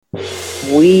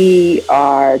we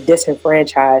are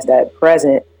disenfranchised at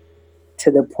present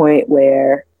to the point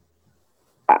where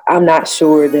I'm not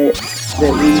sure that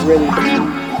we really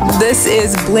believe. This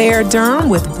is Blair Durham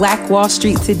with Black Wall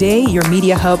Street Today, your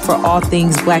media hub for all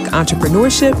things Black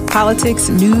entrepreneurship, politics,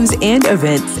 news, and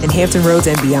events in Hampton Roads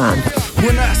and beyond.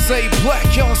 When I say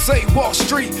black, y'all say Wall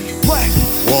Street. Black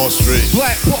Wall Street.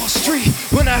 Black Wall Street.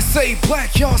 When I say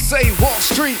black, y'all say Wall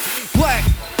Street. Black.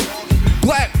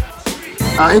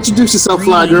 Introduce yourself,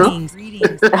 Fly Girl.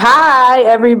 Hi,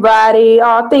 everybody.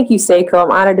 Oh, thank you, Seiko.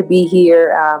 I'm honored to be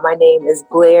here. My name is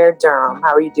Blair Durham.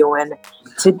 How are you doing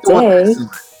today?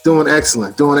 Doing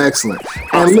excellent.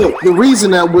 And look, the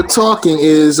reason that we're talking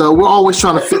is we're always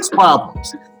trying to fix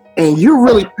problems. And you're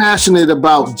really passionate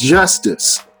about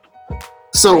justice.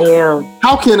 So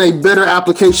how can a better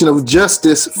application of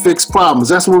justice fix problems?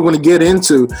 That's what we're going to get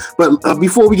into. But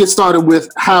before we get started with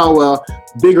how a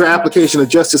bigger application of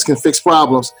justice can fix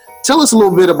problems, tell us a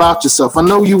little bit about yourself. I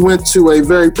know you went to a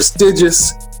very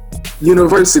prestigious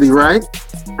university, right?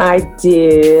 I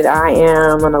did. I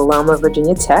am an alum of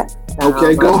Virginia Tech.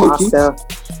 Okay, go Hokies.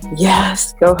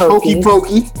 Yes, go Hokies. Hokey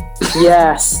pokey.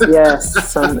 Yes.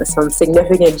 Some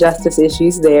significant justice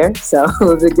issues there. So it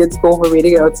was a good school for me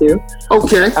to go to.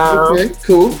 Okay,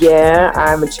 cool. Yeah,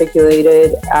 I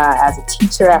matriculated as a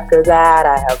teacher after that.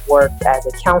 I have worked as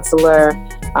a counselor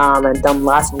and done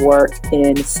lots of work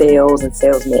in sales and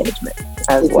sales management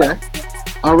as well.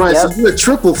 All right, So you're a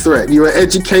triple threat. You're an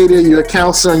educator, you're a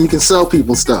counselor, and you can sell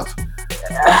people stuff.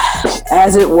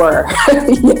 As it were,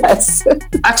 yes.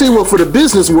 I tell you what, for the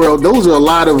business world, those are a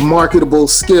lot of marketable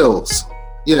skills.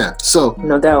 Yeah, so.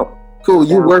 No doubt. Cool,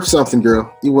 you're worth something,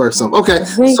 girl. You're worth something. Okay,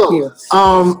 Thank you.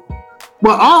 Well,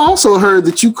 I also heard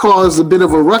that you caused a bit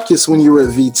of a ruckus when you were at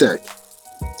VTech.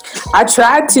 I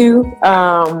tried to.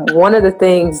 One of the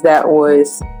things that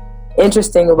was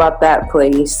interesting about that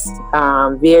place,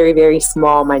 very, very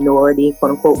small minority,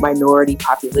 quote unquote, minority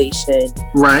population.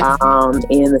 Right.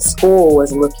 And the school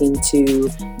was looking to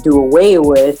do away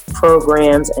with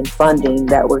programs and funding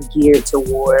that were geared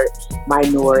toward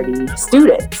minority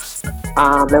students.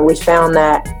 And we found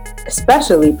that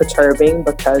especially perturbing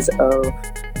because of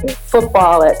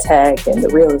football at Tech and the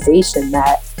realization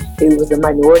that it was the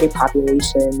minority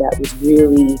population that was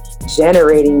really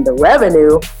generating the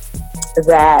revenue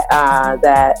that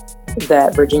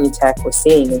Virginia Tech was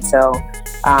seeing. And so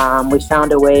we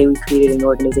found a way. We created an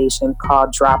organization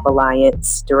called DROP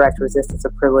Alliance, Direct Resistance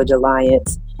of Privilege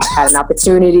Alliance. Had an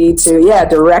opportunity to,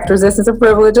 Direct Resistance of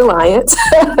Privilege Alliance.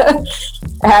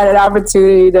 Had an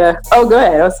opportunity to, go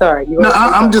ahead. Oh, sorry.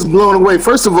 I'm just blown away.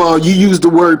 First of all, you used the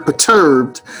word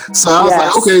perturbed. So I was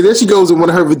like, okay, there she goes with one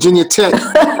of her Virginia Tech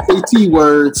AT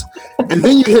words. And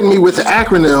then you hit me with the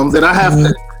acronym that I have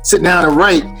to sit down and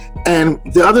write. And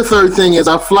the other third thing is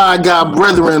our fly guy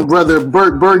brethren, brother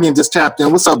Bert Bergen just tapped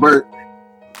in. What's up, Bert?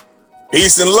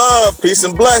 Peace and love, peace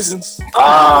and blessings.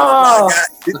 Oh,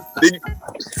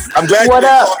 I'm glad what you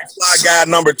up? called me fly guy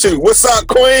number 2. What's up,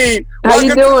 Queen? How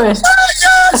you doing?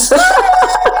 Yes.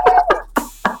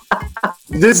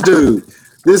 This dude.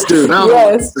 I don't know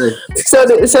what to say. So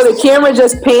the camera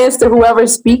just pans to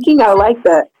whoever's speaking. I like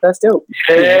that. That's dope.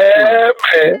 Yeah,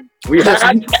 man. We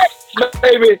high tech,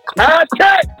 baby. High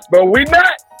tech, but we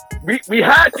not. We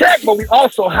high tech, but we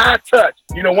also high touch.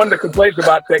 You know, one of the complaints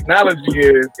about technology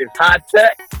is it's high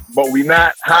tech, but we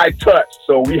not high touch.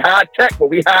 So we high tech, but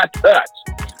we high touch.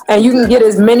 And you can get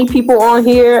as many people on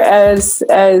here as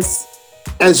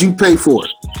you pay for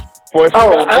it.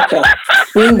 Oh, okay.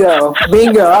 Bingo.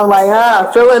 I'm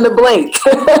like, fill in the blank.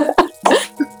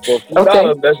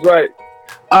 Okay, that's right.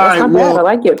 All right, well, I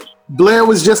like it. Blair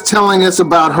was just telling us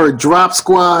about her drop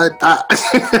squad.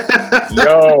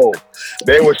 Yo,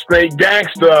 they were straight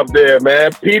gangster up there,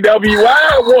 man.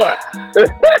 PWI, what?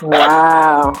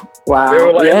 Wow. They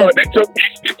were like, look, they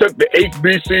took the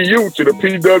HBCU to the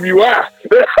PWI.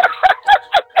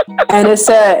 And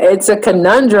it's a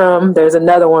conundrum. There's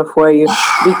another one for you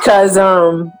because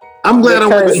I'm glad I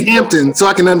went to Hampton so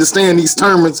I can understand these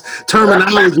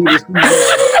terminology.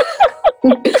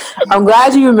 I'm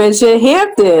glad you mentioned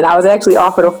Hampton. I was actually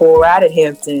offered a full ride at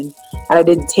Hampton, and I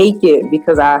didn't take it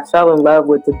because I fell in love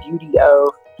with the beauty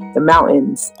of the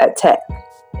mountains at Tech.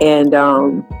 And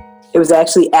it was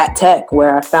actually at Tech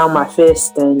where I found my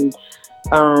fist and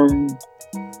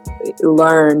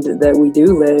learned that we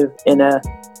do live in a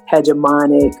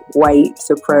hegemonic white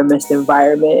supremacist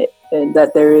environment and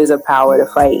that there is a power to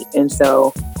fight. And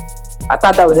so I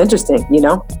thought that was interesting, you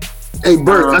know? Hey,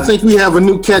 Bert, I think we have a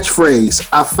new catchphrase.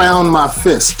 I found my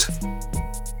fist.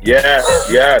 Yes.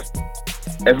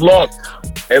 And look,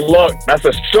 that's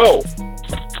a show.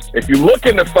 If you're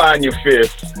looking to find your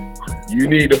fist, you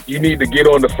need to get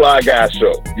on the Fly Guy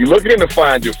show. You're looking to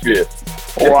find your fist.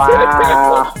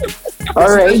 Wow. All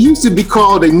right. It used to be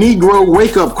called a Negro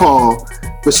wake-up call,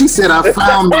 but she said, I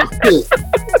found my fit.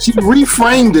 She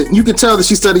reframed it. You can tell that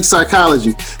she studied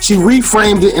psychology. She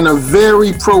reframed it in a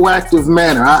very proactive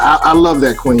manner. I love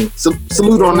that, Queen.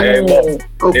 Salute on that.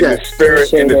 Okay.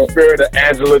 In the spirit of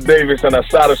Angela Davis and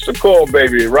Asada Shakur,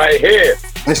 baby, right here.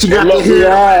 And she got the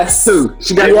hair too.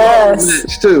 She got the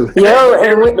match too. Yo,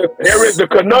 here is the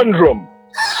conundrum.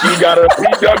 She got a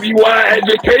PWI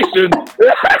education.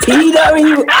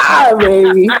 PWI,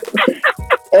 baby.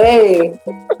 Hey,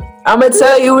 I'm gonna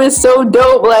tell you, it's so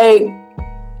dope. Like,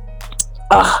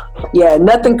 yeah,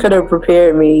 nothing could have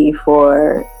prepared me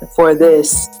for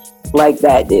this like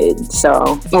that did. So,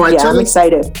 all right, yeah, I'm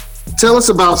excited. Tell us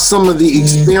about some of the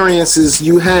experiences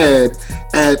you had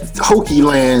at Hokie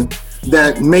Land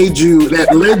that led you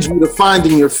to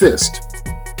finding your fist.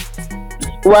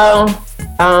 Well,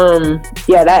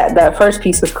 yeah, that first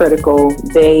piece was critical.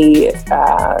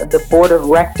 The board of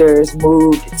rectors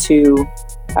moved to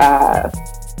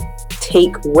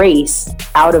take race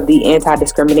out of the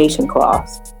anti-discrimination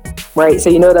clause, right? So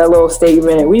you know that little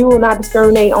statement, we will not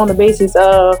discriminate on the basis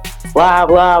of blah,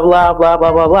 blah, blah, blah,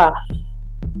 blah, blah, blah.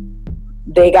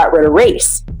 They got rid of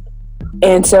race.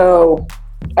 And so,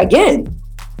 again,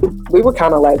 we were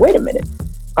kind of like, wait a minute,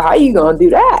 how are you going to do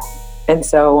that? And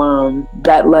so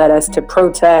that led us to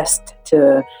protest,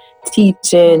 to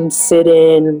teach in, sit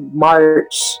in,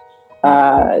 march,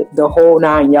 the whole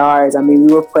 9 yards. I mean,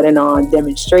 we were putting on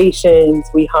demonstrations.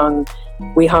 We hung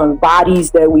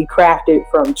bodies that we crafted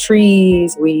from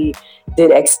trees. We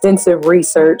did extensive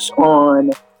research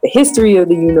on the history of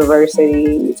the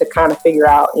university to kind of figure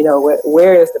out,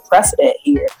 where is the precedent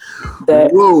here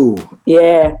that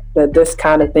this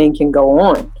kind of thing can go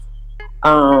on.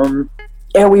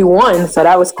 And we won, so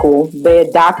that was cool. They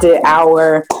adopted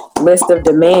our list of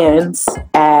demands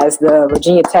as the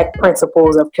Virginia Tech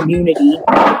Principles of Community.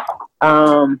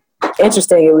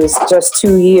 Interesting, it was just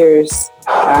 2 years.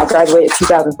 I graduated in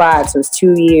 2005, so it was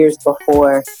 2 years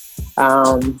before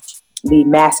the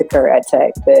massacre at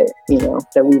Tech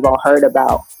that we've all heard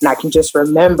about. And I can just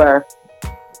remember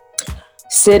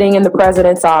sitting in the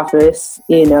president's office,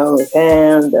 and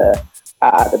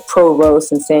the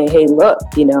provost, and saying, hey, look,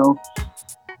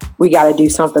 we got to do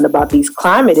something about these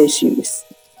climate issues.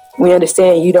 We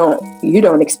understand you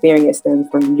don't experience them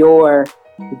from your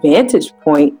vantage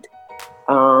point,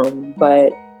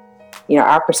 but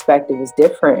our perspective is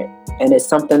different, and it's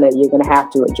something that you're going to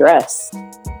have to address.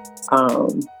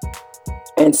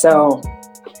 And so,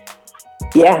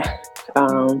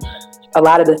 a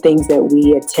lot of the things that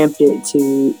we attempted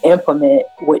to implement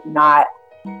would not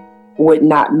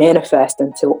manifest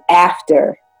until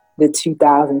after the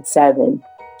 2007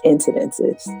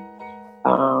 incidences.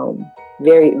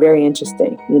 Very, very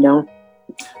interesting,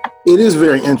 It is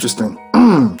very interesting.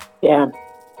 Yeah.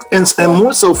 And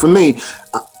more so for me,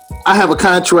 I have a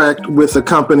contract with a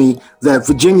company that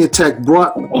Virginia Tech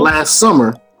brought last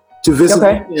summer to visit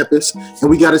the campus, and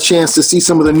we got a chance to see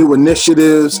some of the new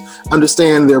initiatives,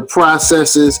 understand their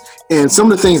processes, and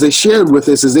some of the things they shared with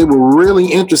us is they were really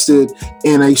interested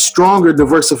in a stronger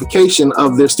diversification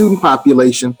of their student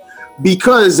population,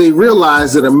 because they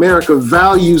realized that America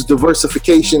values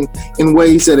diversification in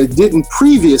ways that it didn't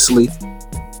previously,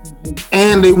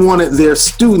 and they wanted their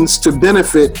students to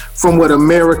benefit from what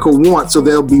America wants, so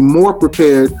they'll be more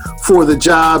prepared for the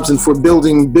jobs and for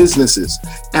building businesses.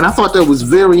 And I thought that was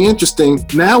very interesting.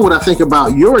 Now when I think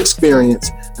about your experience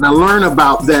and I learn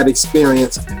about that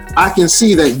experience, I can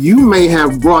see that you may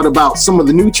have brought about some of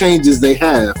the new changes they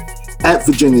have at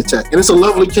Virginia Tech. And it's a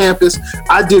lovely campus.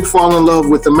 I did fall in love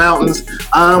with the mountains.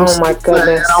 I'm my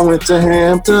goodness. I went to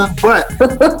Hampton, but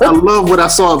I love what I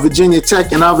saw at Virginia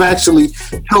Tech, and I've actually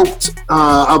helped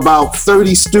about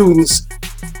 30 students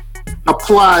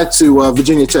apply to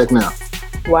Virginia Tech now.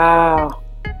 Wow.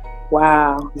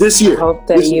 This year. I hope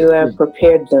that you have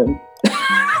prepared them.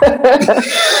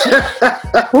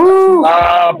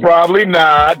 Probably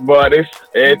not, but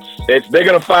it's they're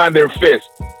gonna find their fist.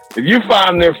 If you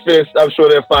find their fist, I'm sure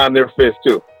they'll find their fist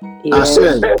too. Yeah.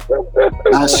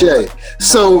 Ashe.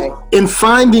 So in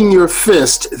finding your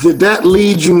fist, did that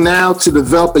lead you now to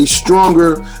develop a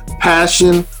stronger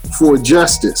passion for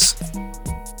justice?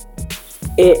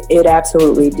 It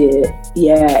absolutely did.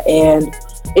 Yeah. And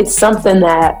it's something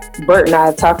that Bert and I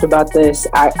have talked about this.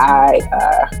 I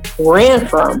ran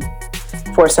from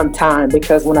for some time,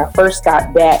 because when I first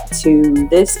got back to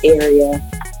this area,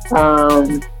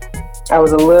 I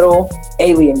was a little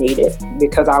alienated,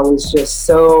 because I was just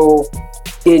so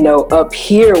up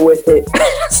here with it,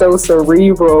 so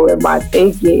cerebral in my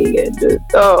thinking, and just,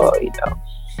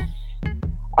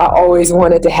 I always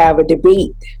wanted to have a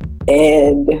debate,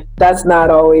 and that's not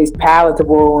always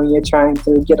palatable when you're trying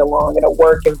to get along in a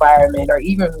work environment, or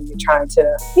even when you're trying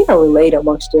to, relate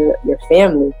amongst your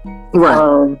family.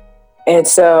 Right. And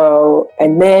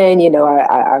then,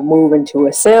 I move into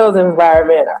a sales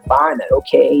environment. I find that,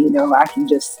 okay,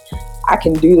 I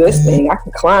can do this thing. I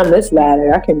can climb this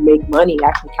ladder. I can make money.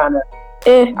 I can kind of,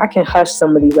 I can hush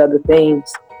some of these other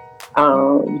things.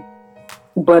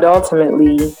 But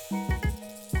ultimately,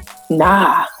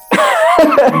 nah.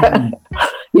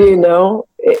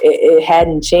 It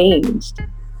hadn't changed.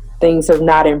 Things have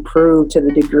not improved to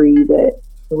the degree that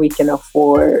we can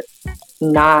afford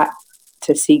not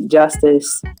to seek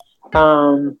justice.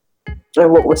 And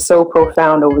what was so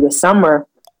profound over the summer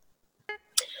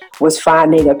was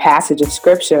finding a passage of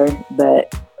scripture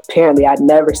that apparently I'd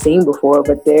never seen before,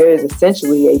 but there is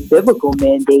essentially a biblical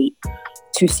mandate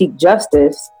to seek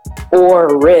justice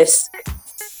or risk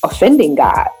offending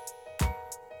God.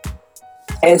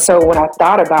 And so when I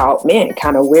thought about,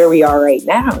 kind of where we are right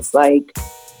now, it's like,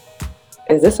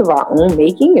 is this of our own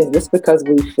making? Is this because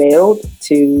we failed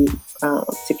to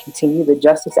continue the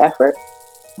justice effort?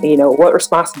 What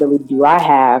responsibility do I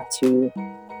have to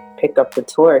pick up the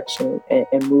torch and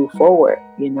move forward?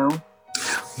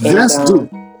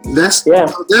 That's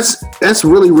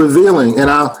really revealing,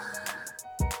 and I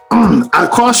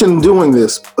caution doing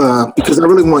this because I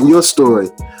really want your story.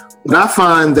 But I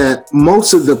find that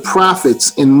most of the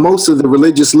prophets in most of the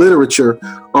religious literature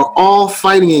are all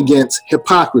fighting against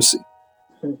hypocrisy.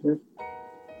 Mm-hmm.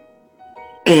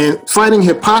 And fighting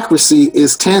hypocrisy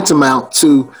is tantamount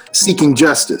to seeking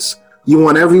justice. You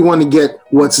want everyone to get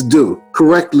what's due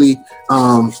correctly.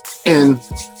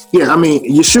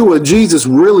 Yeshua, Jesus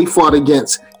really fought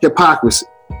against hypocrisy.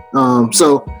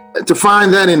 So to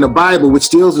find that in the Bible, which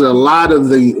deals with a lot of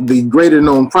the greater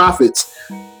known prophets,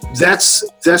 that's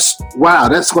wow.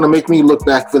 That's going to make me look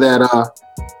back for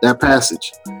that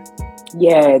passage.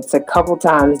 Yeah, it's a couple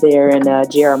times there in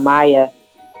Jeremiah. I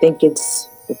think it's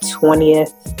the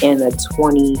 20th and the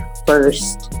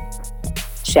 21st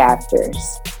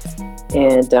chapters,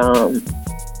 and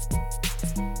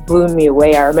blew me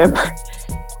away. I remember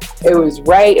it was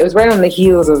right on the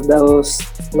heels of those.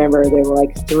 Remember, there were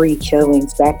like 3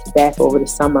 killings back to back over the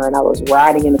summer, and I was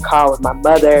riding in the car with my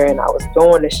mother, and I was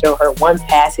going to show her one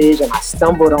passage, and I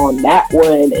stumbled on that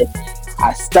one, and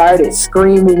I started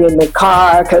screaming in the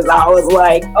car because I was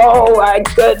like, oh my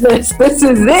goodness, this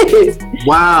is it.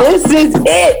 Wow. This is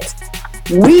it.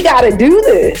 We got to do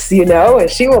this, And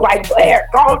she was like, Blair,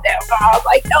 calm down. I was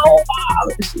like, no, Mom.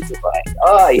 And she was like,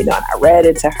 oh, and I read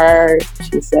it to her.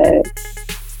 She said,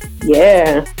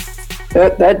 yeah.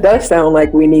 That does sound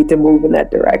like we need to move in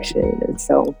that direction. And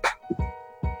so,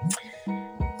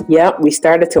 we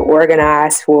started to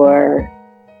organize for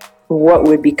what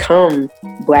would become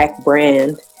Black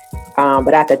Brand.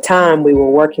 But at the time, we were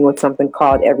working with something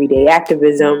called Everyday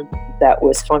Activism that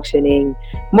was functioning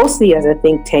mostly as a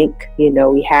think tank.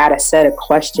 We had a set of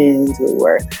questions. We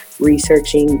were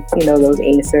researching, those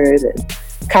answers and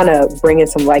kind of bringing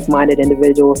some like-minded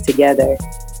individuals together.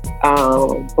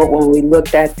 But when we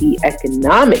looked at the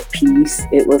economic piece,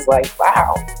 it was like,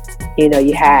 wow,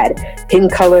 you had Hidden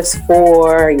Colors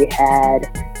 4, you had,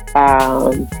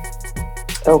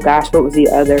 what was the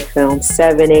other film?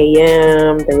 7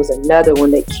 a.m. There was another one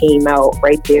that came out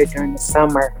right there during the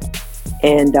summer.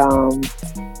 And the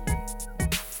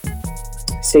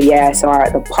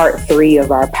part 3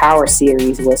 of our Power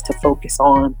series was to focus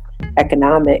on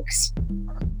economics.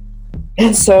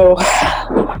 And so,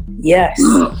 yes,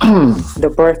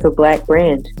 the birth of Black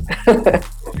Brand.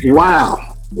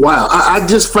 Wow. I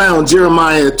just found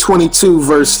Jeremiah 22,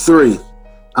 verse 3.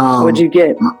 What'd you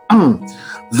get?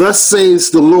 Thus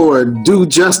says the Lord, do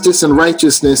justice and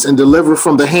righteousness and deliver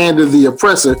from the hand of the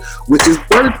oppressor, which is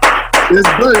Bert. That's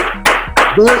Bert.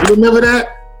 Bert, remember that?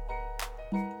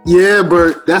 Yeah,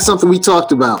 Bert. That's something we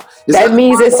talked about. That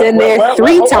means it's in there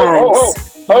 3 times.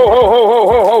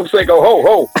 Ho, Seiko,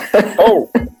 ho.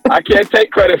 I can't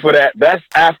take credit for that. That's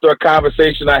after a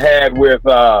conversation I had with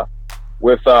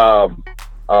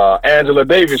Angela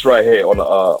Davis right here on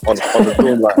the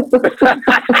Zoom line.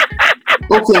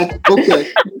 Okay.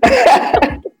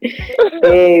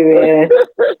 Hey man,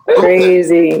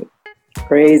 crazy.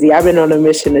 I've been on a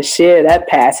mission to share that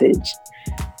passage.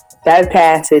 That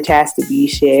passage has to be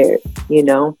shared,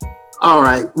 All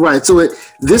right. So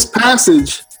this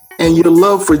passage and your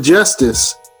love for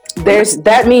justice.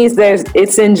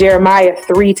 It's in Jeremiah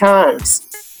 3 times,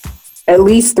 at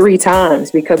least 3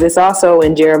 times, because it's also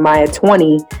in Jeremiah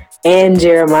 20 And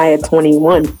Jeremiah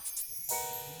 21.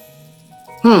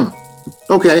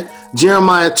 Okay.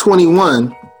 Jeremiah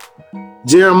 21.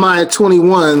 Jeremiah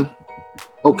 21.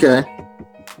 Okay.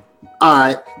 All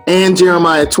right. And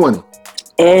Jeremiah 20.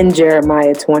 And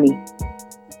Jeremiah 20.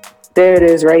 There it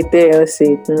is right there. Let's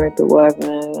see. Right the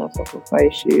weapon.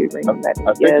 Sacrifice you. Bring them back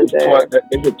together.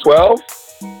 Is it 12?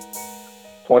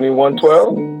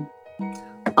 21:12?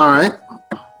 All right.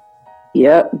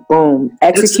 Yep. Boom.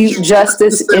 Execute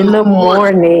justice in the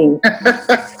morning.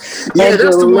 Yeah, and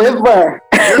that's deliver.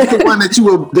 That's the one that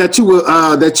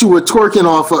you were tweaking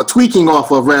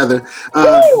off of rather.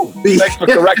 Thanks for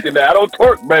correcting that. I don't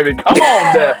twerk, baby. Come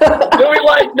on, there. Do we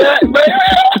like that, baby?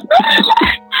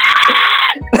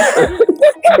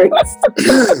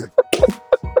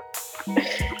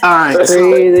 All right.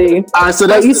 Crazy. So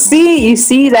but you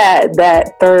see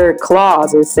that third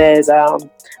clause. It says,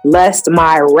 "Lest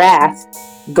my wrath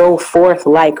go forth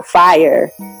like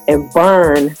fire and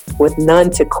burn with none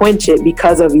to quench it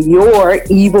because of your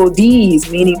evil deeds,"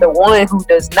 meaning the one who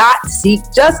does not seek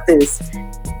justice.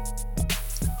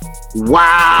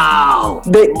 Wow.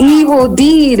 The evil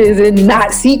deed is in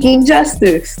not seeking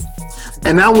justice.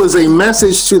 And that was a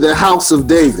message to the house of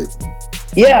David.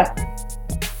 Yeah.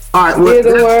 All right. Hear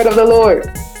the word of the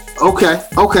Lord. Okay.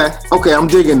 I'm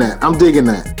digging that.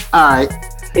 All right.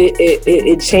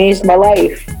 It changed my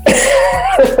life.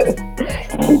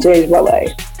 It changed my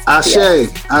life. Ashe.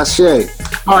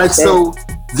 All right. So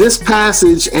this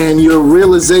passage and your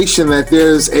realization that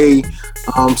there's a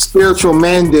spiritual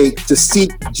mandate to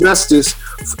seek justice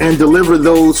and deliver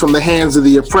those from the hands of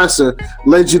the oppressor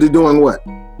led you to doing what?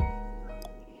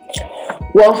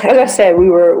 Well, as I said, we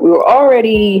were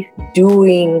already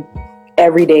doing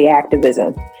everyday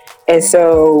activism. And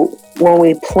so when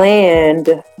we planned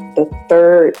the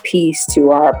third piece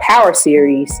to our Power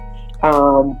series,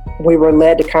 we were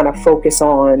led to kind of focus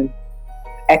on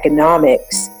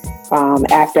economics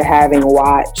after having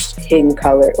watched Hidden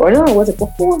Color. Or no, was it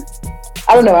before?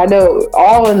 I don't know. I know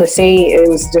all in the same, it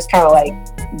was just kind of like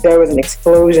there was an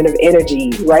explosion of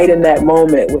energy right in that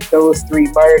moment with those three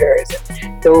murders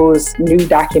and those new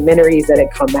documentaries that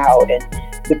had come out and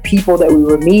the people that we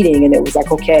were meeting. And it was like,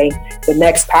 okay, the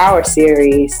next Power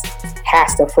series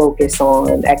has to focus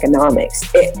on economics.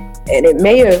 We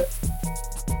may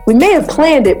have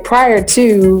planned it prior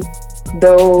to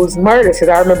those murders, because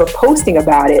I remember posting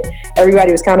about it.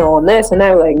 Everybody was kind of on this, and they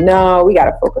were like, no, we got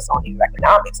to focus on these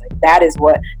economics. Like, that is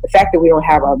what, the fact that we don't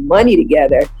have our money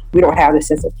together, we don't have the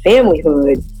sense of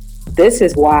familyhood. This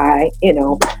is why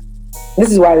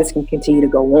this can continue to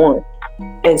go on.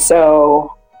 And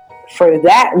so for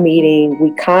that meeting,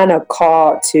 we kind of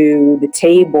called to the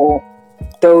table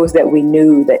those that we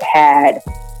knew that had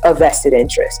a vested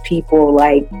interest. People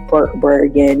like Burt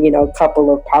Bergen, a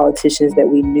couple of politicians that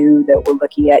we knew that were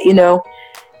looking at,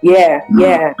 Yeah.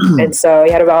 And so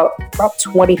we had about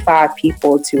 25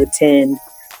 people to attend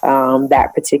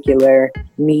that particular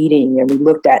meeting. And we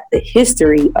looked at the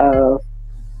history of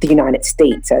the United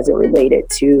States as it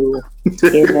related to,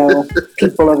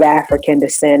 people of African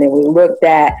descent. And we looked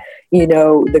at,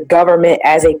 the government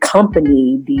as a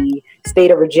company, the state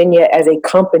of Virginia as a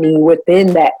company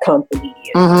within that company,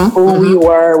 who we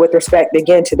were with respect,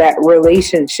 again, to that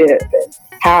relationship and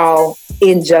how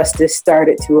injustice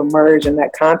started to emerge in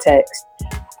that context.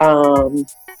 From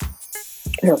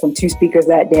two speakers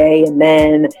that day. And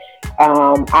then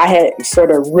I had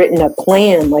sort of written a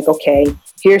plan, like, okay,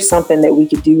 here's something that we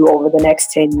could do over the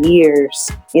next 10 years.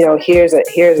 Here's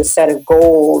a set of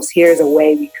goals. Here's a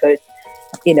way we could,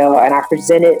 and I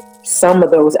presented some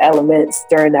of those elements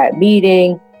during that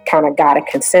meeting, kind of got a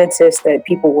consensus that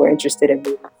people were interested in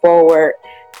moving forward.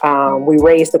 We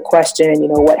raised the question,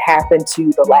 what happened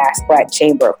to the last Black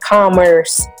Chamber of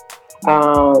Commerce?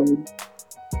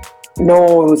 No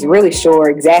one was really sure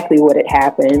exactly what had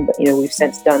happened, but, we've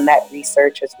since done that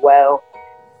research as well.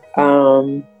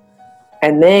 And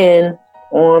then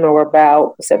on or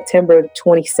about September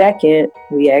 22nd,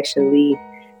 we actually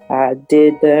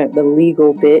did the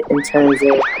legal bit in terms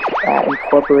of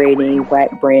incorporating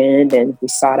Black Brand, and we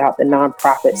sought out the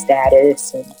nonprofit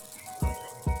status. And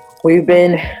we've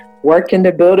been working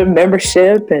to build a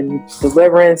membership and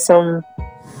delivering some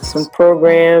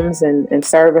programs and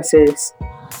services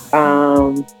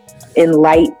in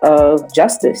light of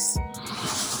justice.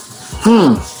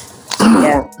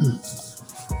 Yeah.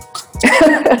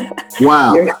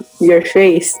 Wow. Your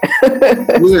face.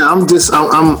 Yeah, I'm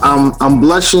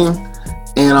blushing,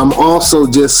 and I'm also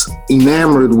just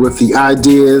enamored with the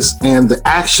ideas and the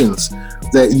actions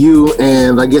that you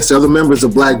and I guess the other members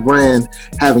of Black Brand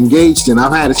have engaged in.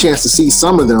 I've had a chance to see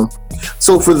some of them,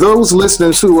 So for those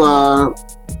listeners who are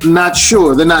not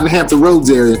sure, they're not in the Hampton Roads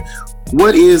area,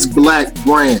 what is Black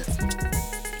Brand?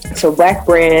 So Black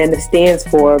Brand stands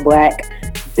for Black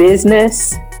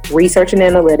Business, Research and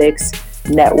Analytics,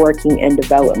 Networking and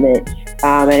Development.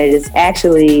 And it is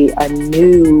actually a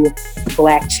new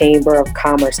Black Chamber of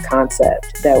Commerce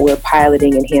concept that we're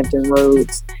piloting in Hampton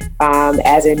Roads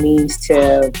as a means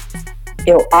to,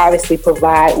 obviously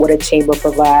provide what a chamber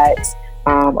provides,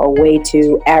 a way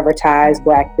to advertise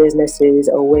Black businesses,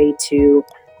 a way to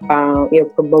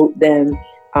promote them,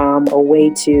 a way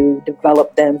to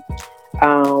develop them.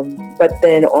 But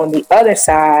then on the other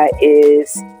side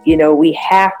is, we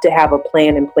have to have a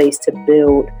plan in place to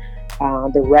build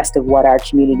the rest of what our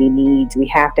community needs. We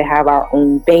have to have our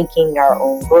own banking, our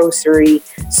own grocery,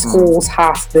 schools,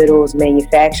 hospitals,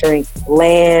 manufacturing,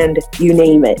 land, you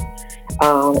name it.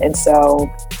 And so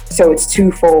it's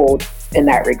twofold in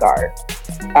that regard.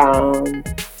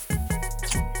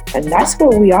 And that's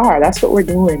what we are. That's what we're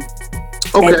doing.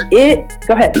 Okay.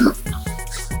 Go ahead.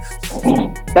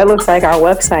 That looks like our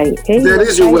website. Hey, that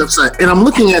is your website. And I'm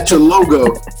looking at your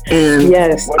logo. And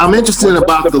yes. I'm interested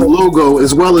about the logo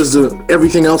as well as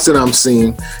everything else that I'm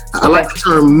seeing. I like the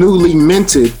term newly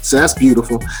minted. So that's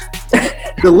beautiful.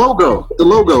 The logo.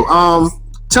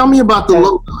 Tell me about the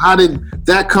logo. How did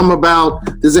that come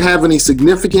about? Does it have any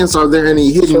significance? Are there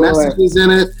any hidden messages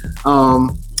in it?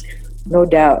 No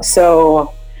doubt.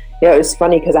 So, it was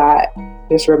funny because I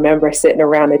just remember sitting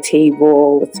around a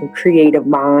table with some creative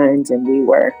minds, and we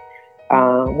were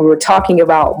talking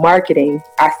about marketing.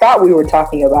 I thought we were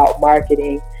talking about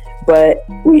marketing, but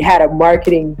we had a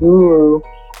marketing guru,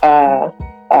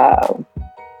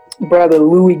 Brother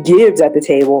Louis Gibbs at the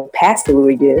table, Pastor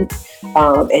Louis Gibbs,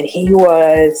 and he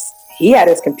had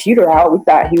his computer out. We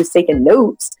thought he was taking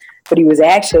notes, but he was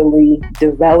actually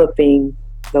developing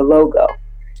the logo.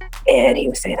 And he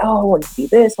was saying, I want it to be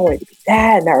this, I want it to be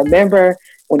that. And I remember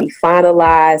when he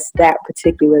finalized that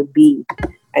particular beat,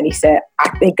 and he said, I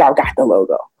think I've got the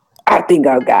logo. I think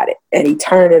I've got it. And he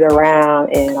turned it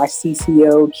around, and our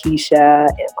CCO, Keisha,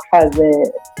 and my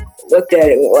husband looked at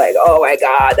it and were like, oh my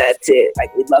God, that's it.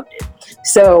 Like, we loved it.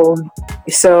 So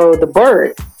the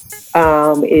bird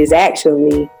is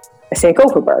actually a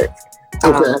Sankofa bird.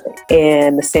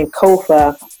 And the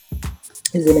Sankofa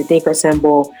is an Adinkra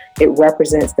symbol. It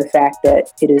represents the fact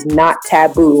that it is not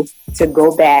taboo to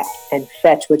go back and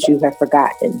fetch what you have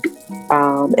forgotten.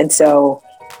 And so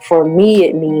for me,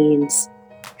 it means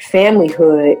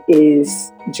familyhood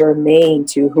is germane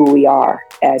to who we are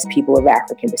as people of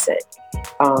African descent.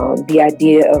 The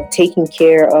idea of taking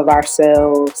care of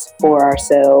ourselves, for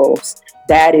ourselves,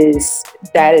 that is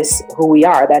who we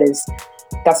are. That's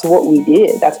what we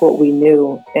did. That's what we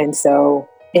knew. And so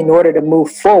in order to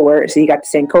move forward, so you got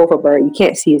the Sankofa bird, you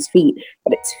can't see his feet,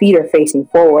 but its feet are facing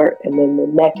forward, and then the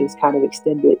neck is kind of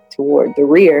extended toward the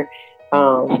rear,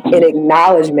 in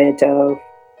acknowledgement of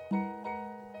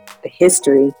the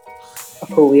history of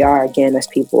who we are, again, as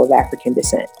people of African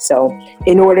descent. So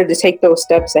in order to take those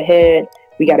steps ahead,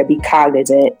 we got to be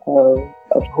cognizant of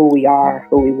who we are,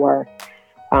 who we were.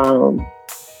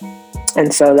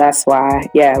 And so that's why,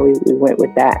 we went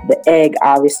with that. The egg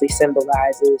obviously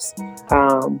symbolizes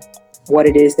what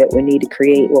it is that we need to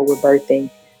create, what we're birthing,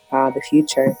 the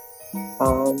future,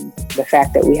 the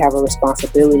fact that we have a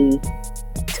responsibility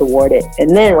toward it.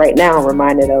 And then right now I'm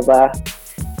reminded of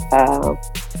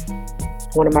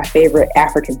one of my favorite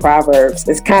African proverbs.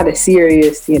 It's kind of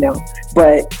serious,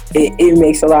 but it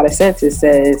makes a lot of sense. It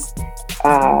says,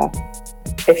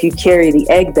 if you carry the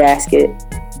egg basket,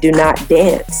 do not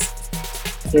dance.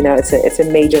 It's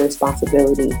a major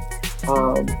responsibility,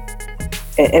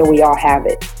 and we all have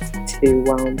it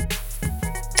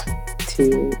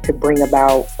to bring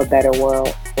about a better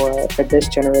world for this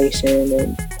generation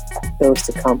and those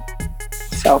to come.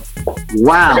 So,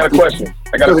 wow! I got a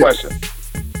question.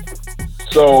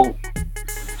 So,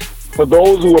 for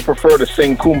those who would prefer to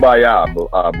sing "Kumbaya,"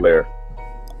 Blair,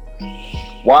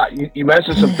 why you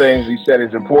mentioned some things. You said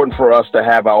it's important for us to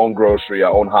have our own grocery,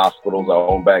 our own hospitals, our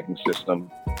own banking system,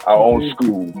 our own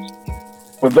schools.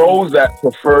 For those that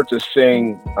prefer to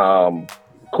sing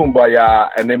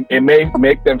Kumbaya, and it may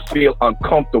make them feel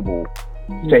uncomfortable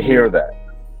to hear that,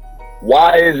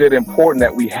 why is it important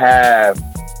that we have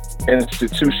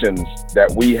institutions that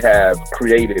we have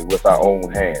created with our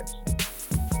own hands?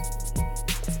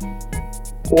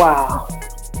 Wow.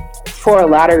 For a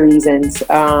lot of reasons.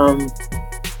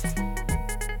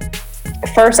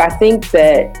 First, I think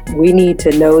that we need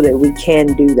to know that we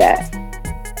can do that.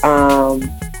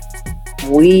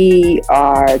 We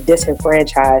are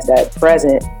disenfranchised at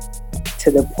present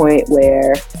to the point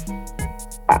where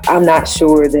I'm not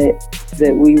sure that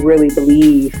that we really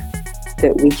believe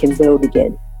that we can build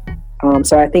again.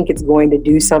 So I think it's going to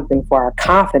do something for our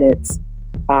confidence,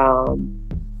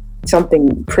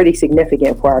 something pretty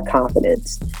significant for our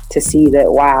confidence to see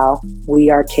that, wow, we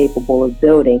are capable of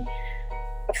building.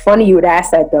 Funny you would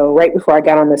ask that, though. Right before I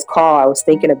got on this call, I was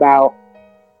thinking about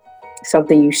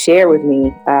something you shared with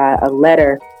me, a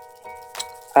letter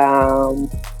from,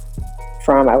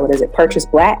 what is it, Purchase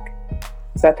Black?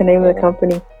 Is that the name of the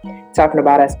company? Talking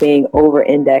about us being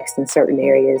over-indexed in certain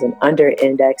areas and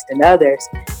under-indexed in others.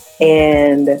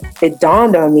 And it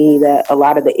dawned on me that a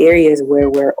lot of the areas where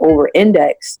we're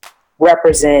over-indexed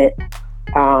represent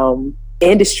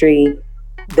industry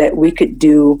that we could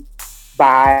do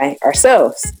by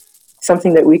ourselves.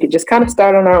 Something that we could just kind of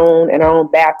start on our own, in our own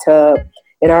bathtub,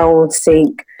 in our own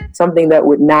sink, something that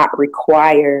would not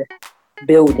require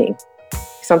building,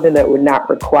 something that would not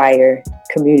require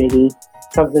community,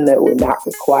 something that would not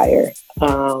require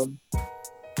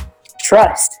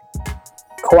trust,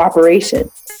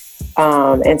 cooperation.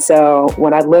 And so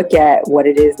when I look at what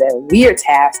it is that we are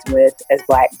tasked with as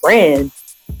Black Brand,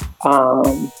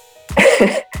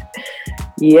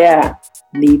 yeah,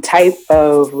 the type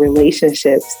of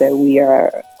relationships that we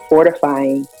are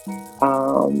fortifying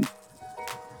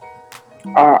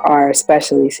are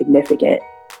especially significant.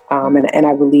 And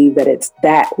I believe that it's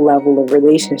that level of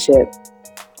relationship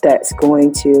that's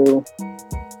going to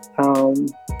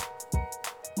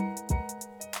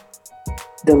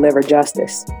deliver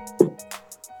justice.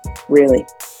 Really.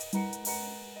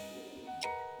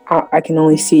 I can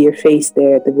only see your face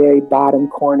there at the very bottom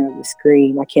corner of the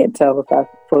screen. I can't tell if I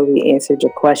fully answered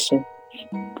your question.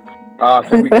 I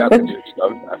think we got the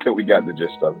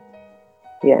gist of it.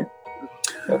 Yeah.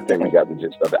 I think we got the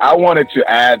gist of it. I wanted to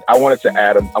add,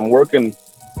 I'm working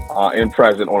in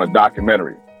present on a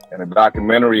documentary, and the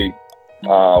documentary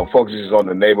focuses on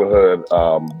the neighborhood,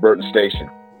 Burton Station,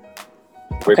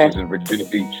 which is in Virginia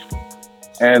Beach.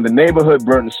 And the neighborhood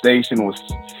Burton Station was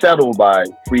settled by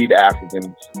freed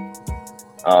Africans.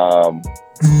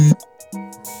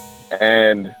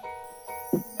 And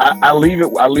I leave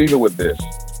it with this.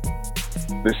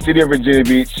 The city of Virginia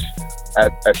Beach,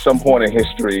 at some point in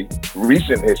history,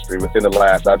 recent history, within the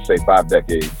last, I'd say 5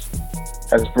 decades,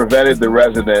 has prevented the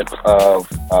residents of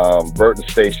Burton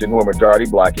Station, who are majority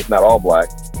Black, if not all Black,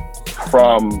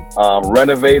 from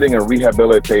renovating and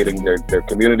rehabilitating their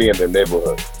community and their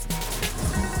neighborhood.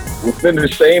 Within the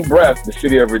same breath, the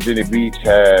city of Virginia Beach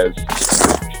had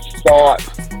sought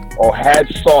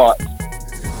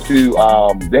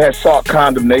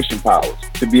condemnation powers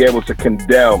to be able to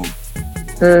condemn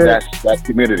that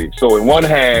community. So in one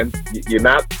hand, you're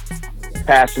not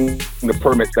passing the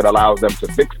permits that allows them to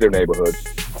fix their neighborhoods.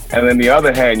 And then the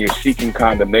other hand, you're seeking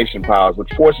condemnation powers,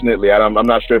 which fortunately, I'm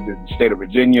not sure if it's the state of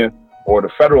Virginia or the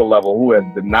federal level who has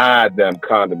denied them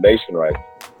condemnation rights.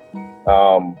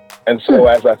 And so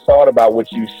as I thought about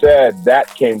what you said, that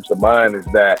came to mind, is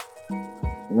that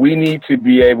we need to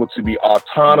be able to be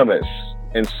autonomous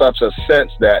in such a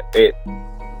sense that it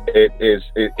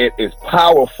is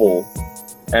powerful,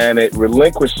 and it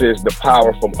relinquishes the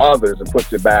power from others and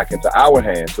puts it back into our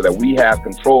hands so that we have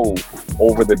control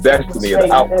over the destiny and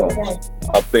the outcomes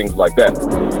of things like that.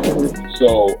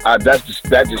 So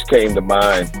that just came to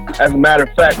mind. As a matter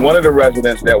of fact, one of the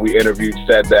residents that we interviewed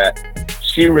said that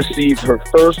she received her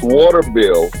first water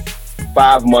bill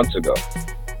 5 months ago.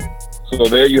 So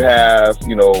there you have,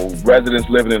 residents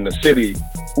living in the city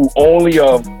who only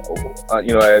as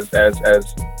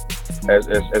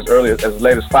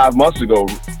late as 5 months ago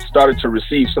started to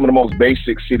receive some of the most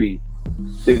basic city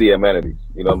amenities.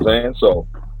 You know what I'm saying? So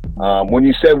when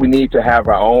you said we need to have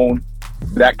our own,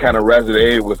 that kind of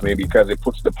resonated with me because it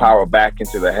puts the power back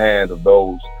into the hands of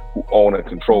those who own and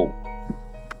control.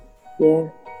 Yeah.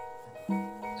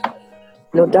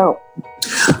 No doubt.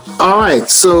 All right.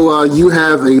 So you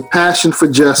have a passion for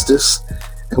justice,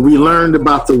 and we learned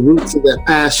about the roots of that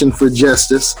passion for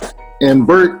justice. And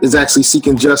Burt is actually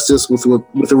seeking justice with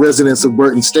the residents of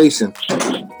Burton Station.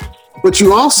 But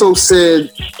you also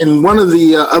said in one of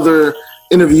the other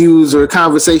interviews or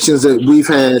conversations that we've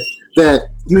had that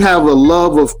you have a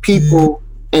love of people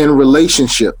and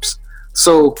relationships.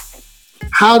 So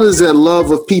how does that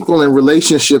love of people and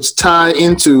relationships tie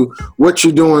into what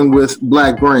you're doing with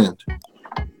Black Brand?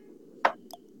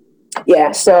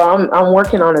 Yeah, so I'm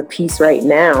working on a piece right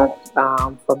now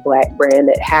for Black Brand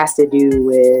that has to do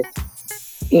with,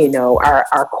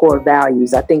 our core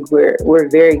values. I think we're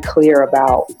very clear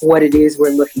about what it is we're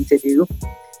looking to do,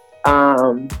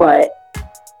 but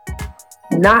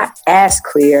not as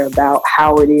clear about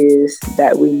how it is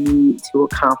that we need to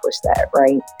accomplish that,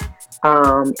 right?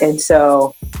 And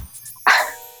so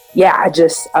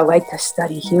I like to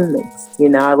study humans.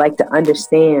 I like to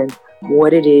understand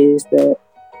what it is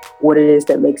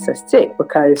that makes us tick.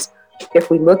 Because if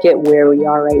we look at where we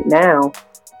are right now,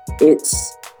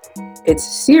 it's a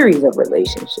series of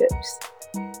relationships.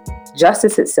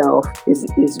 Justice itself is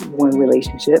one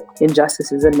relationship.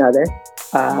 Injustice is another.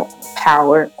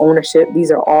 Power, ownership,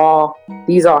 these all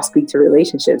speak to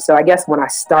relationships. So I guess when I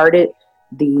started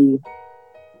the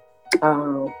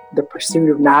pursuit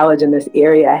of knowledge in this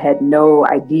area, I had no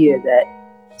idea that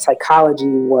psychology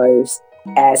was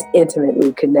as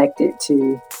intimately connected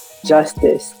to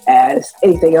justice as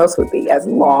anything else would be, as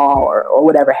law or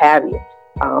whatever have you.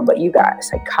 But you got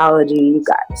psychology, you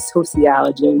got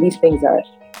sociology, and these things are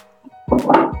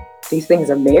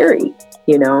married,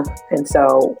 And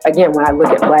so again, when I look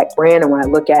at Black Brand and when I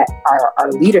look at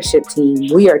our leadership team,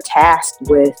 we are tasked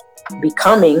with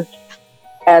becoming,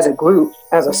 as a group,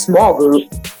 as a small group,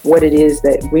 what it is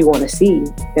that we want to see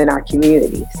in our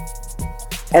communities.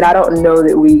 And I don't know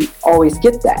that we always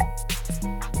get that.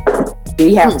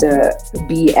 We have to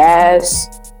be as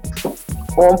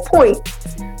on point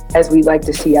as we'd like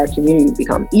to see our community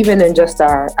become. Even in just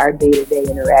our day-to-day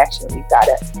interaction, we've got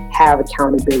to have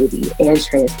accountability and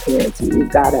transparency.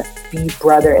 We've got to be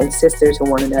brother and sister to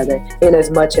one another in as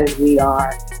much as we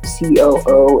are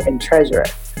COO and treasurer.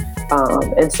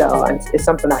 And so it's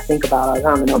something I think about all the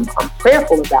time, and I'm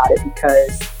prayerful about it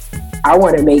because I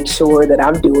want to make sure that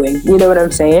I'm doing, you know what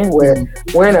I'm saying? We're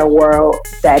in a world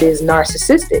that is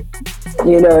narcissistic,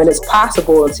 and it's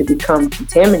possible to become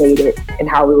contaminated in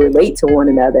how we relate to one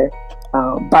another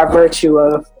by virtue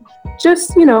of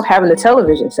just, having the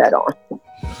television set on.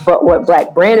 But what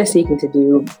Black Brand is seeking to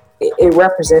do, it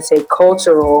represents a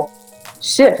cultural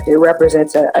shift. It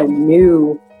represents a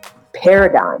new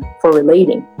paradigm for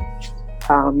relating.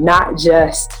 Not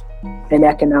just an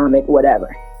economic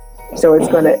whatever. So it's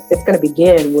gonna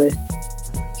begin with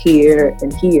here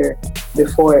and here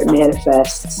before it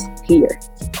manifests here,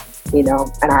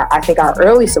 And I think our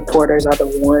early supporters are the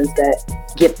ones that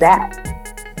get that.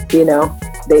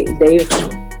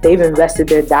 They've invested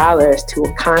their dollars to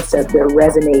a concept that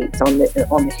resonates on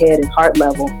the head and heart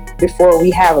level before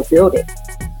we have a building.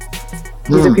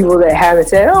 These are people that haven't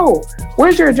said, "Oh,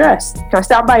 where's your address? Can I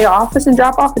stop by your office and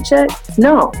drop off a check?"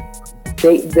 No,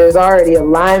 there's already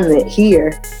alignment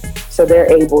here, so they're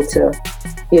able to,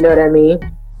 you know what I mean?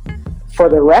 For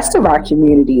the rest of our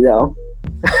community, though,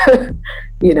 there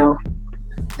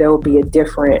will be a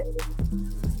different,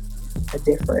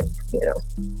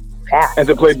 path. And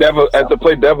to play devil's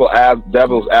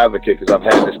advocate, because I've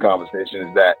had this conversation,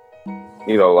 is that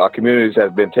our communities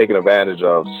have been taken advantage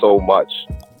of so much.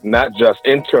 Not just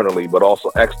internally, but also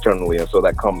externally, and so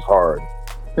that comes hard,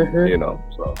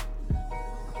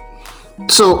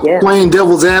 So, playing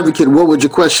devil's advocate, what would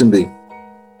your question be?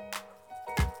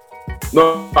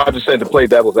 No, I just said to play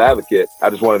devil's advocate. I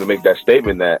just wanted to make that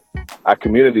statement that our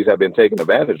communities have been taken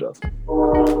advantage of,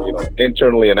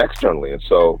 internally and externally, and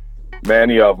so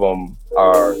many of them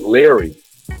are leery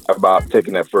about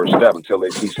taking that first step until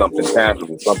they see something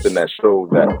tangible, something that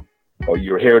shows that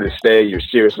you're here to stay, you're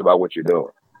serious about what you're doing.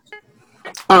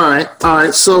 All right.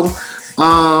 So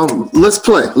let's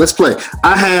play.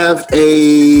 I have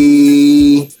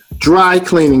a dry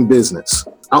cleaning business.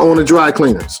 I own a dry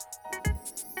cleaners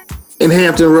in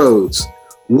Hampton Roads.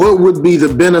 What would be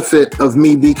the benefit of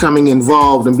me becoming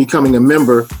involved and becoming a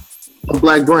member of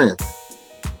Black Brand?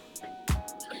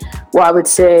 Well, I would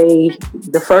say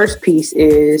the first piece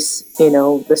is,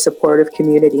 the supportive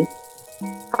community.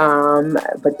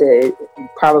 But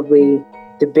probably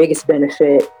the biggest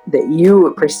benefit that you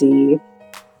would perceive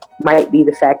might be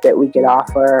the fact that we could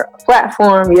offer a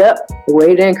platform. Yep, a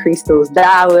way to increase those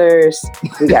dollars.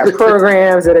 We got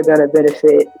programs that are going to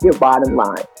benefit your bottom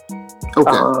line.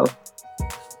 Okay.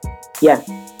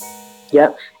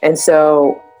 Yep. And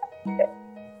so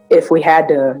if we had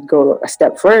to go a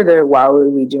step further, why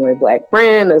would we join Black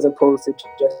Brand as opposed to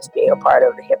just being a part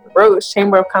of the Hampton Roads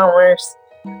Chamber of Commerce?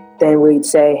 Then we'd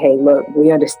say, hey, look,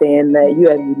 we understand that you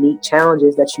have unique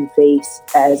challenges that you face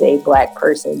as a Black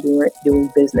person doing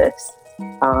business.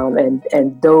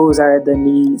 And those are the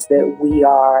needs that we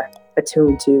are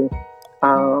attuned to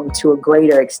a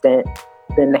greater extent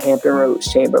than the Hampton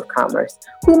Roads Chamber of Commerce,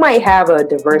 who might have a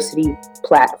diversity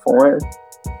platform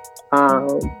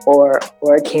or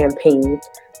a campaign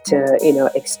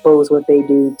to, expose what they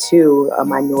do to a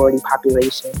minority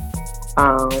population.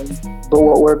 But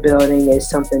what we're building is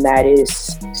something that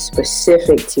is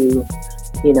specific to,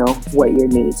 what your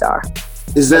needs are.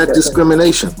 Is that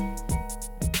discrimination?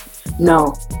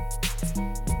 No.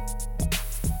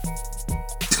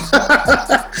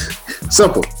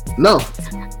 Simple. No.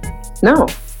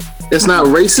 It's not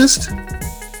racist?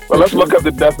 Well, let's look up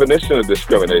the definition of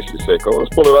discrimination, Seiko.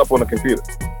 Let's pull it up on the computer.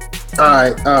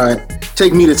 All right.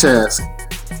 Take me to task.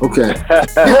 Okay.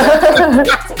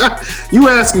 You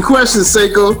asking questions,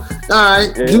 Seiko. All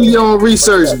right. Yeah. Do your own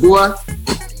research, boy.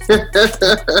 Look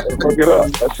it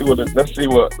up.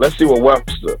 Let's see what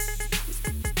Webster.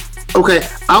 Okay.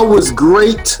 I was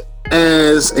great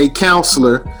as a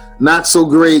counselor, not so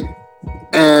great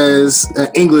as an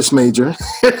English major.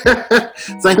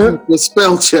 Thank you for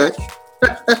spell check.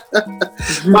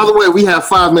 By the way, we have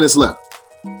 5 minutes left.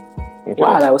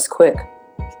 Wow, that was quick.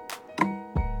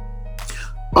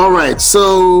 All right,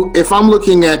 so if I'm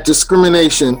looking at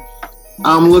discrimination,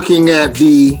 I'm looking at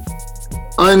the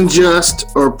unjust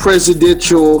or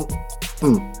prejudicial.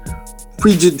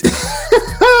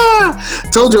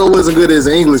 Told you I wasn't good as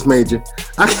an English major.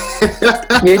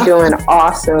 You're doing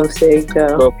awesome,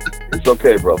 Seiko. It's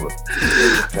okay, brother.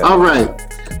 All right,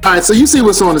 so you see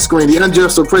what's on the screen. The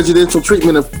unjust or prejudicial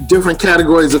treatment of different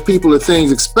categories of people or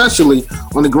things, especially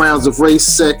on the grounds of race,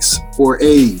 sex, or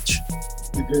age.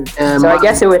 Mm-hmm. And so I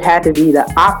guess it would have to be the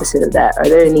opposite of that. Are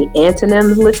there any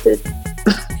antonyms listed?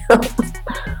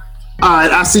 All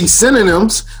right, I see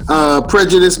synonyms: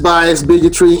 prejudice, bias,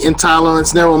 bigotry,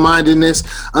 intolerance, narrow-mindedness,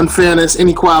 unfairness,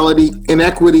 inequality,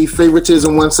 inequity,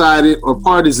 favoritism, one-sided, or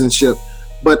partisanship.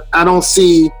 But I don't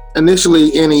see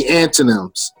initially any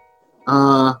antonyms.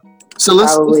 So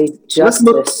let's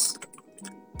justice.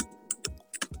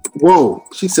 Whoa,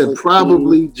 she said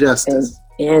probably justice.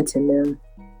 An antonym,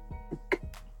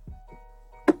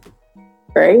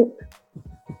 right?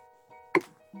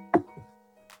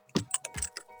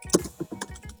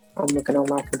 I'm looking on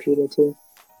my computer too.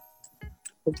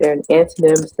 Is there an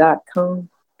antonyms.com?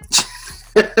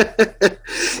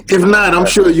 If not, I'm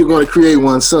sure you're going to create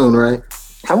one soon, right?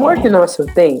 I'm working on some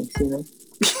things,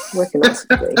 Working on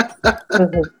some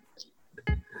things.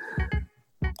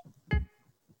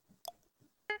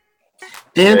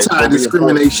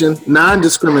 Anti-discrimination,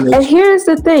 non-discrimination. And here's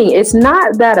the thing: it's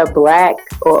not that a black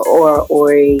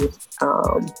or a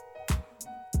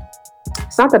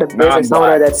it's not that a business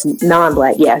owner that's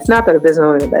non-black. Yeah, it's not that a business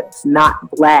owner that's not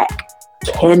black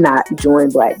cannot join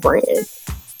Black Brand.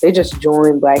 They just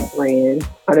join Black Brand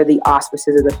under the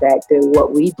auspices of the fact that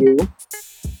what we do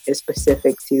is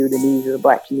specific to the needs of the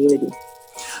Black community,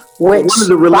 which,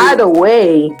 by the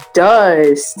way,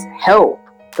 does help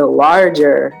the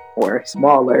larger or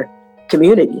smaller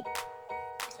community.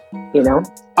 All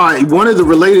right, one of the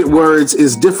related words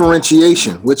is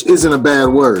differentiation, which isn't a bad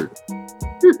word.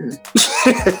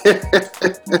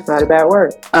 It's not a bad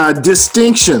word.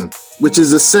 Distinction, which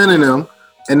is a synonym,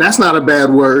 and that's not a bad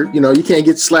word. You can't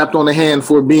get slapped on the hand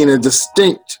for being a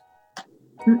distinct.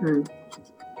 Mm-mm.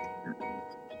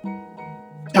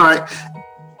 All right.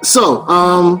 So,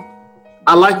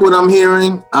 I like what I'm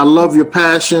hearing. I love your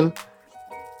passion.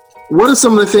 What are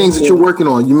some of the things that you're working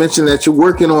on? You mentioned that you're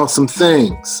working on some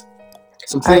things.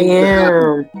 I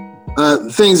am.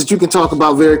 Things that you can talk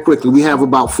about very quickly. We have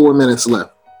about 4 minutes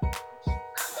left.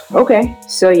 Okay.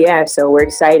 So we're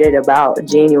excited about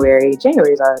January.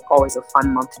 January is always a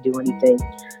fun month to do anything.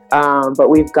 But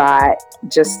we've got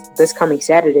just this coming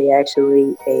Saturday,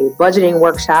 actually, a budgeting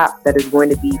workshop that is going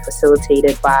to be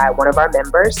facilitated by one of our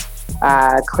members,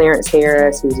 Clarence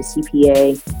Harris, who's a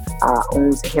CPA,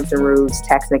 owns a Hampton Roads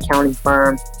tax and accounting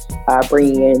firm,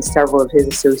 bringing in several of his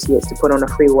associates to put on a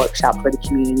free workshop for the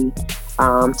community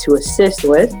to assist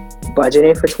with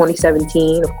budgeting for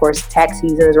 2017. Of course, tax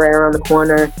season is right around the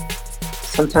corner.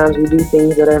 Sometimes we do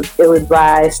things that are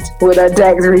ill-advised with our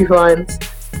tax refunds,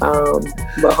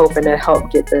 but hoping to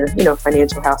help get the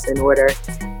financial house in order.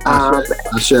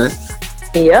 Sure.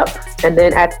 Yep. And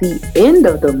then at the end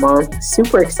of the month,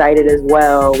 super excited as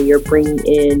well, we are bringing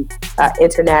in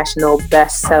international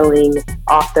best-selling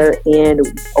author and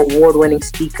award-winning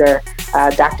speaker,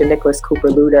 Dr. Nicholas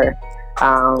Cooper-Luter.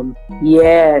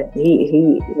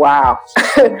 Wow.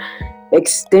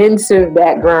 Extensive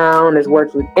background, has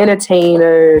worked with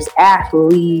entertainers,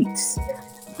 athletes,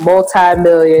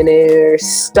 multi-millionaires,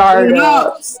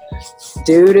 startups.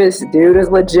 Dude is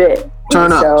legit.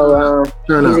 Turn up.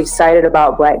 He's excited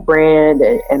about Black Brand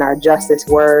and our justice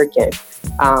work, and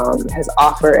has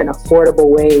offered an affordable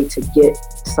way to get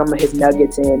some of his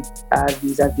nuggets in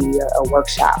vis-a-vis a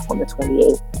workshop on the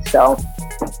 28th. So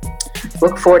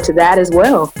look forward to that as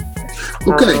well.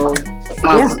 Okay.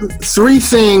 3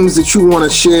 things that you want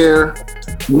to share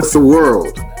with the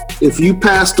world. If you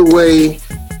passed away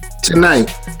tonight,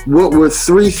 what were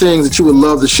 3 things that you would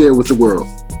love to share with the world?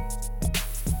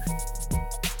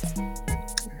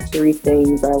 3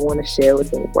 things I want to share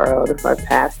with the world if I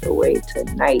passed away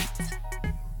tonight.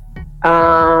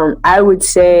 I would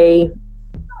say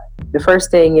The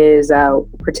first thing is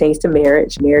pertains to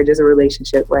marriage. Marriage is a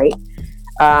relationship, right?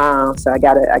 So I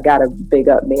gotta big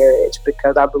up marriage,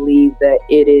 because I believe that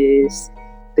it is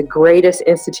the greatest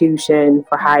institution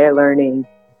for higher learning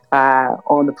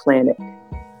on the planet.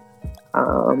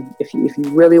 If you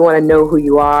really want to know who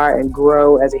you are and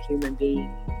grow as a human being,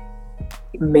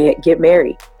 get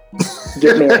married.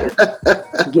 Get married.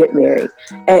 Get married.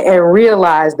 And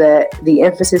realize that the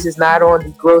emphasis is not on the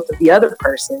growth of the other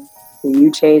person, who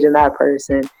you change in that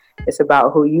person. It's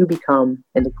about who you become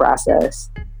in the process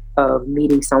of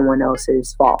meeting someone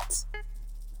else's faults.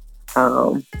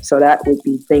 So that would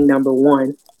be thing number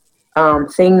one.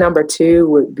 Thing number two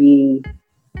would be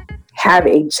have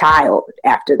a child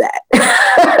after that.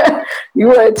 You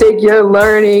want to take your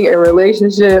learning and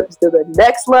relationships to the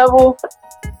next level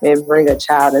and bring a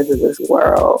child into this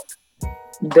world.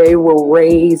 They will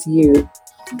raise you.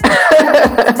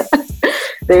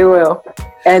 They will.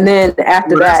 And then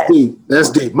after that. That's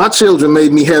deep. My children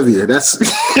made me heavier. That's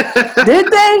Did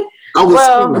they? I was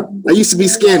skinny. I used to be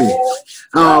skinny.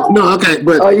 No, okay,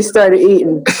 but you started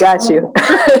eating. Got you.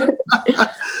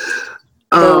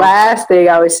 The last thing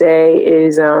I would say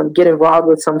is get involved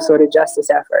with some sort of justice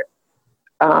effort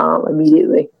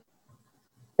immediately,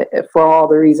 for all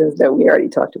the reasons that we already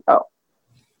talked about.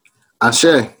 Ashe.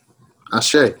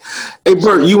 Hey,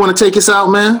 Bert, you want to take us out,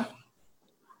 man?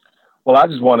 Well, I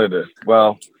just wanted to,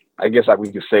 I guess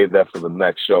we could save that for the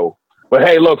next show. But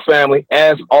hey, look, family,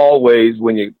 as always,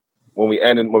 when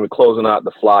we're closing out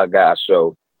the Fly Guy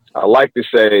show, I like to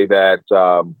say that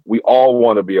we all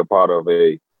want to be a part of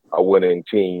a winning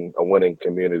team, a winning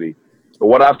community. But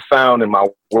what I've found in my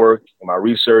work, in my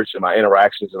research, and my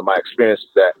interactions, and my experience is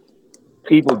that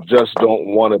people just don't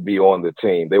want to be on the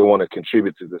team. They want to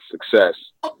contribute to the success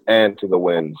and to the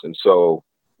wins. And so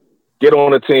get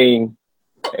on the team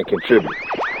and contribute.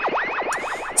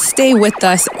 Stay with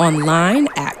us online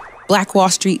at Black Wall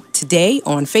Street Today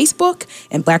on Facebook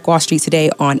and Black Wall Street Today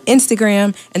on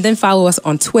Instagram. And then follow us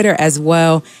on Twitter as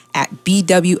well at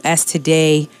BWS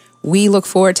Today. We look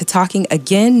forward to talking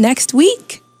again next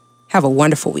week. Have a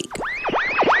wonderful week.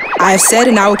 I have said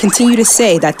and I will continue to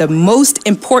say that the most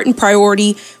important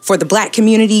priority for the Black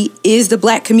community is the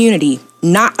Black community,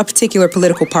 not a particular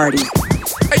political party.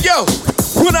 Hey, yo,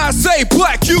 when I say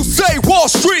black, you say Wall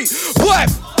Street.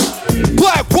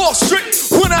 Black Wall Street.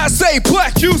 When I say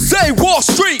black, you say Wall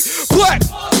Street. Black.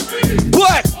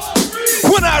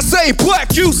 When I say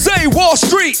black, you say Wall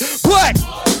Street. Black.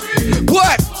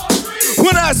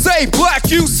 When I say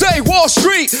black, you say Wall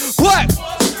Street. Black.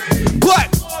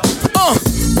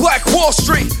 Black Wall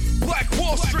Street. Black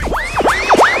Wall Street.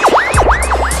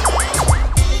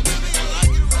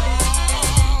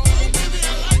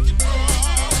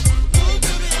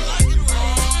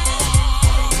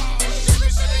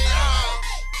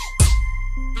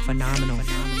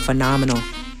 Phenomenal.